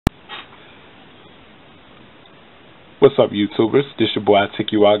What's up, YouTubers? This your boy, I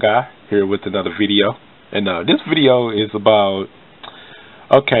Take You Out Guy, here with another video. And this video is about,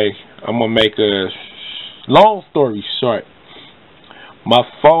 okay, I'm going to make a long story short. My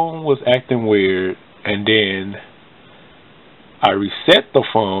phone was acting weird, and then I reset the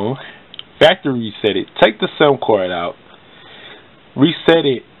phone, factory reset it, take the SIM card out, reset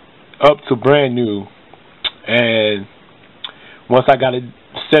it up to brand new, and once I got it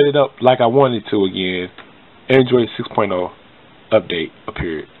set it up like I wanted to again, Android 6.0 update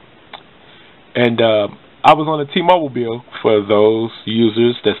appeared. And I was on a T-Mobile bill for those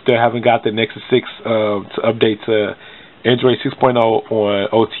users that still haven't got the Nexus 6 to update to Android 6.0 on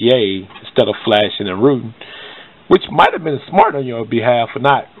OTA instead of flashing and rooting, which might have been smart on your behalf for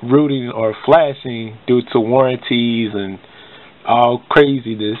not rooting or flashing due to warranties and all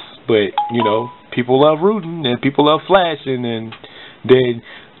craziness. But, you know, people love rooting and people love flashing, and then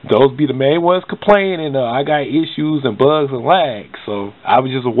those be the main ones complaining, I got issues and bugs and lag. So I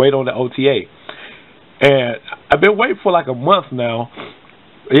was just wait on the OTA. And I've been waiting for like a month now.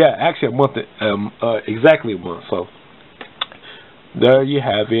 Yeah, actually a month, exactly a month. So there you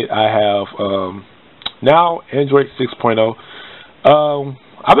have it. I have now Android 6.0.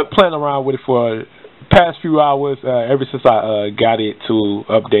 I've been playing around with it for the past few hours, ever since I got it to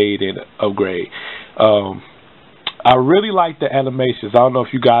update and upgrade. I really like the animations. I don't know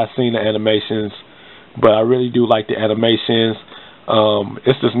if you guys seen the animations, but I really do like the animations.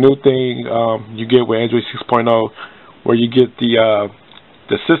 It's this new thing you get with Android 6.0 where you get the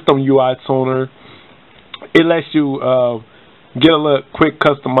system UI tuner. It lets you get a little quick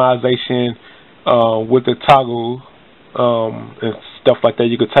customization with the toggle and stuff like that.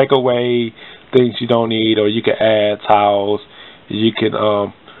 You can take away things you don't need, or you can add tiles. You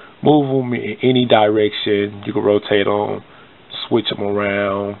can move them in any direction. You can rotate them, switch them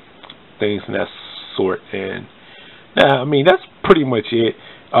around, things in that sort. And I mean, that's pretty much it.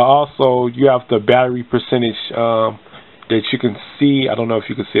 Also, you have the battery percentage that you can see. I don't know if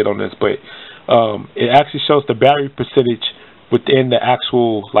you can see it on this, but it actually shows the battery percentage within the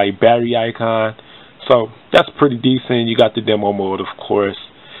actual like battery icon. So that's pretty decent. You got the demo mode, of course.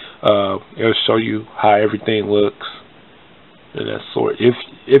 It'll show you how everything looks and that sort,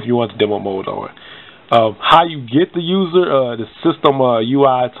 if you want the demo mode on. How you get the user, the system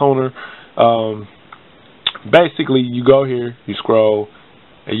UI toner, basically you go here, you scroll,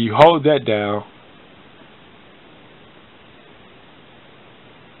 and you hold that down.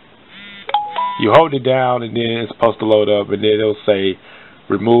 You hold it down, and then it's supposed to load up, and then it'll say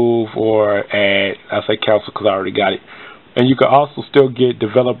remove or add. I say cancel because I already got it. And you can also still get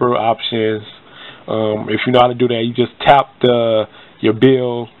developer options. If you know how to do that, you just tap your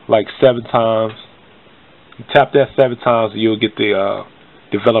bill like 7 times. You tap that 7 times, and you'll get the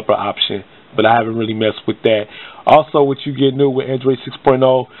developer option. But I haven't really messed with that. Also, what you get new with Android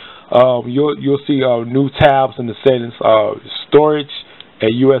 6.0, you'll see new tabs in the settings, storage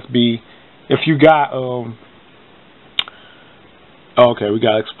and USB. If you got okay, we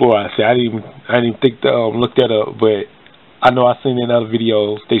got Explorer. I didn't even think to look that up, but I know I've seen in other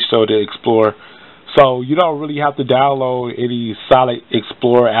videos they showed the Explorer. So you don't really have to download any solid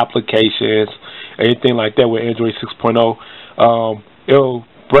Explorer applications, anything like that with Android 6.0. It'll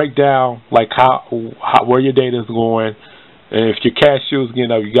break down like how where your data is going, and if your cache is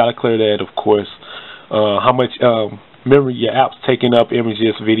getting up, you got to clear that, of course. How much memory your app's taking up,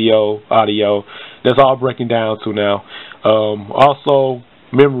 images, video, audio. That's all breaking down to now. Also,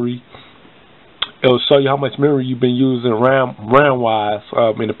 memory. It'll show you how much memory you've been using RAM-wise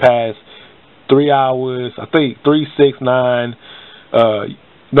in the past 3 hours. I think 3, 6, 9.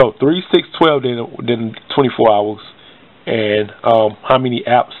 No, 3, 6, 12. Then 24 hours. And how many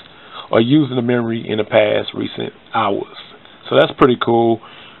apps are using the memory in the past recent hours. So that's pretty cool.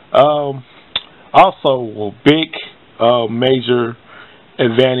 Also, a big major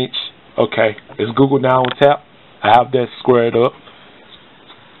advantage, okay, is Google Now on tap. I have that squared up.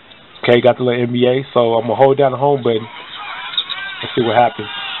 Okay, got the little NBA, so I'm going to hold down the home button and see what happens.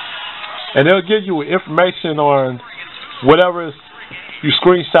 And it'll give you information on whatever you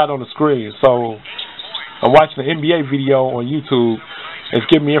screenshot on the screen. So I'm watching an NBA video on YouTube. It's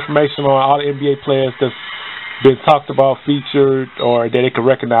giving me information on all the NBA players that's been talked about, featured, or that they can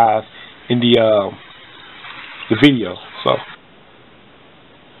recognize in the video. So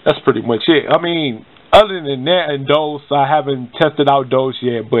that's pretty much it. I mean, other than that and those, I haven't tested out those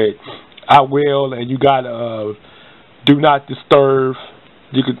yet, but I will. And you got do not disturb.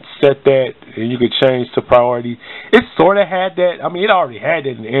 You could set that, and you could change to priority. It sort of had that. I mean, it already had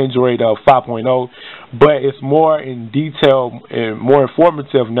that in Android 5.0, but it's more in detail and more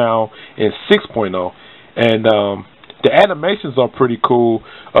informative now in 6.0. And the animations are pretty cool.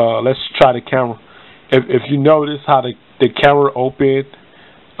 Let's try the camera. If you notice how the camera opened,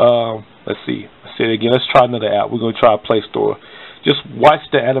 let's see it again. Let's try another app. We're gonna try Play Store. Just watch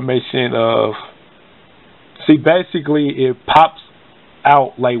the animation of. See, basically it pops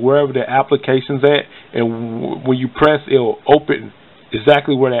out like wherever the application's at, and when you press, it'll open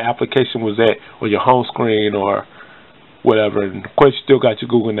exactly where that application was at on your home screen or whatever. And of course, you still got your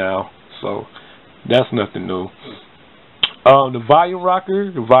Google Now, so that's nothing new. The volume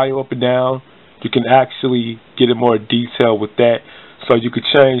rocker, the volume up and down, you can actually get in more detail with that. So you could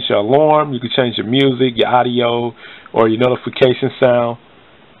change your alarm, you could change your music, your audio, or your notification sound.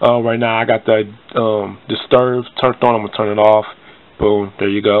 Right now I got the disturb turned on. I'm gonna turn it off. Boom, there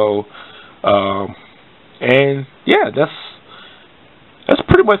you go. And yeah, that's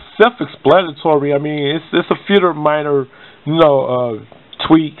pretty much self-explanatory. I mean, it's a few minor,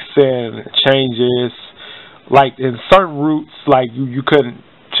 tweaks and changes. Like in certain routes, like you couldn't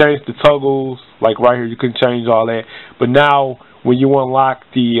change the toggles. Like right here, you couldn't change all that. But now, when you unlock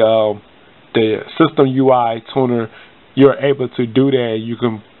the system UI tuner, you're able to do that. You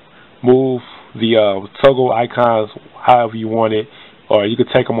can move the toggle icons however you want it, or you could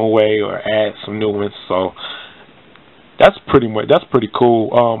take them away or add some new ones. So that's pretty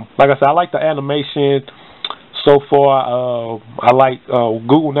cool. Like I said, I like the animation so far. I like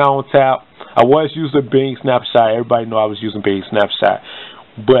Google Now on tap. I was using Bing Snapshot. Everybody know I was using Bing Snapshot,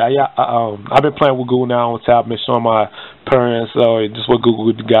 but I've been playing with Google Now on tap, been showing my parents just what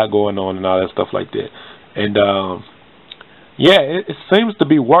Google got going on and all that stuff like that. And yeah, it seems to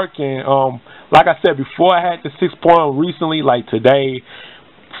be working. Like I said before, I had the 6.0 recently, like today.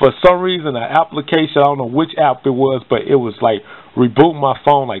 For some reason, an application, I don't know which app it was, but it was like rebooting my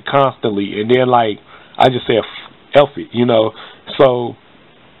phone like constantly, and then like I just said F it, So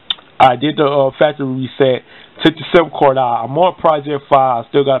I did the factory reset, took the SIM card out. I'm on Project 5. I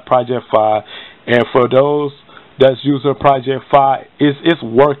still got Project 5, and for those that's using Project 5, it's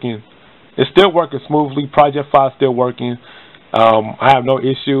working. It's still working smoothly. Project 5 is still working. I have no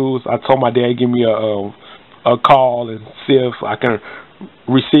issues. I told my dad give me a call and see if I can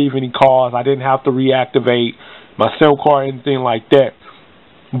receive any calls. I didn't have to reactivate my SIM card or anything like that.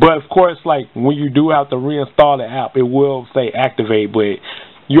 But of course, like when you do have to reinstall the app, it will say activate, but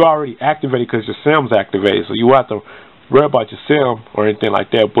you already activated because your SIM's activated, so you won't have to worry about your SIM or anything like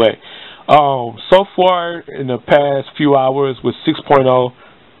that. But so far in the past few hours with 6.0,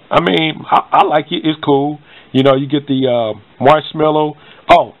 I mean, I like it. It's cool. You get the Marshmallow.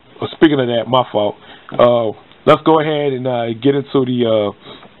 Oh, speaking of that, my fault. Let's go ahead and get into the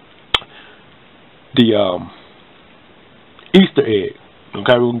Easter egg.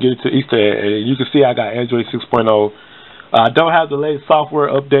 Okay, we're going to get into Easter egg. And you can see I got Android 6.0. I don't have the latest software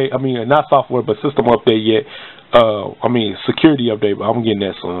update. I mean, not software, but system update yet. I mean, security update, but I'm getting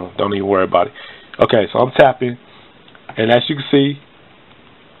that soon. Don't even worry about it. Okay, so I'm tapping. And as you can see,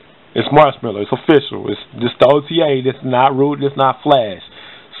 it's Marshmallow. It's official. It's just the OTA. This is not root. This is not Flash.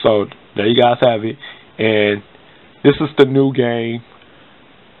 So there you guys have it. And this is the new game.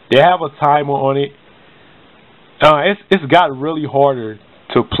 They have a timer on it. It's got really harder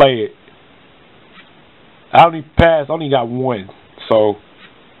to play it. I only got one. So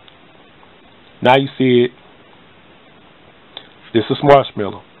now you see it. This is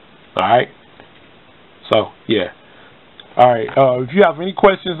Marshmallow. Alright? So, yeah. Alright, if you have any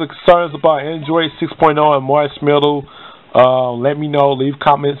questions or concerns about Android 6.0 and Marshmallow, let me know. Leave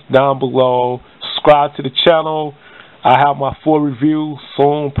comments down below. Subscribe to the channel. I have my full review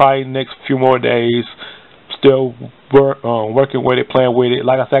soon, probably next few more days. Still working with it, playing with it.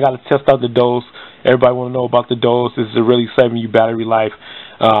 Like I said, I got to test out the dose. Everybody want to know about the dose. This is really saving you battery life.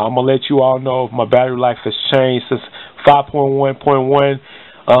 I'm going to let you all know if my battery life has changed since 5.1.1.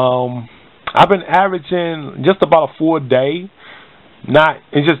 I've been averaging just about a full day.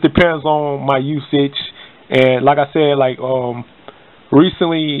 It just depends on my usage. And like I said, like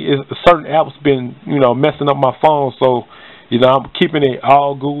recently, certain apps been messing up my phone. So I'm keeping it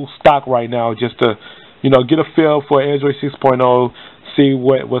all Google stock right now, just to get a feel for Android 6.0, see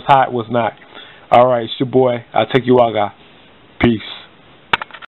what was hot, what's not. All right, it's your boy. I'll take you out, guys. Peace.